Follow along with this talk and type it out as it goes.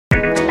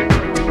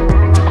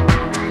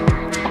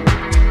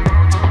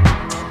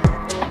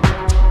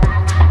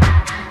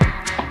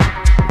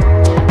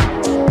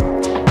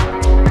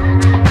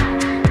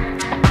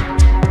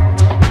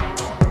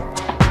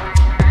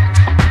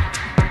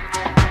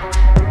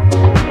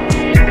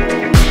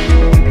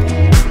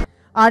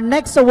Our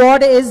next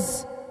award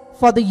is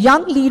for the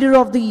Young Leader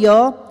of the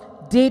Year,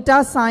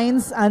 Data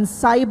Science and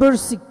Cyber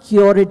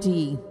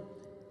Security.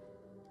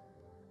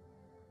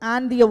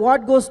 And the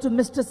award goes to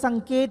Mr.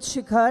 Sanket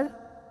Shikhar,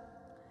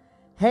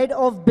 Head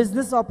of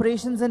Business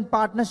Operations and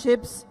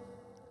Partnerships,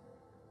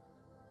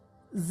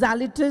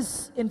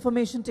 Xalitus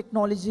Information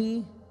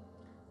Technology.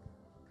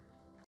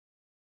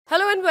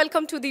 Hello and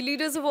welcome to the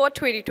Leaders Award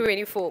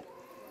 2024.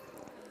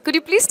 Could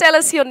you please tell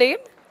us your name?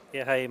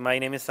 Yeah, hi, my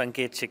name is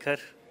Sanket Shikhar.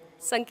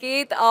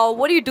 Sanket,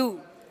 what do you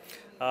do?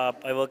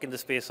 I work in the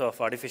space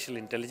of artificial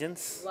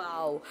intelligence.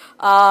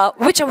 Wow.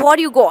 Which award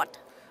you got?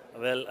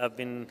 Well, I've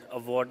been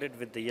awarded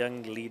with the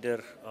Young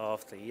Leader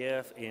of the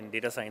Year in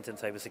Data Science and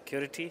Cyber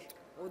Security.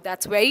 Oh,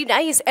 that's very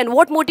nice. And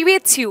what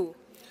motivates you?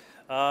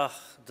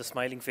 The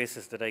smiling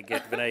faces that I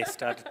get when I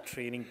started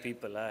training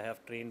people. I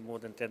have trained more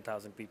than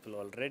 10,000 people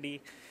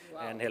already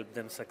and helped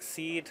them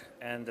succeed,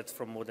 and that's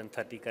from more than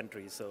 30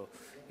 countries. So,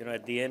 you know,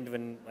 at the end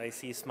when I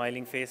see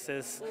smiling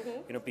faces,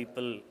 you know,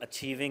 people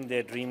achieving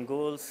their dream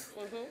goals,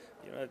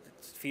 you know, it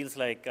feels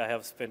like I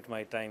have spent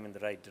my time in the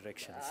right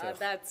direction. So.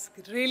 That's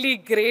really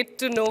great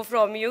to know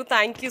from you.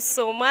 Thank you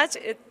so much.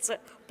 It's a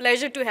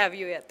pleasure to have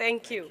you here.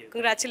 Thank you.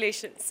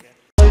 Congratulations. Yeah.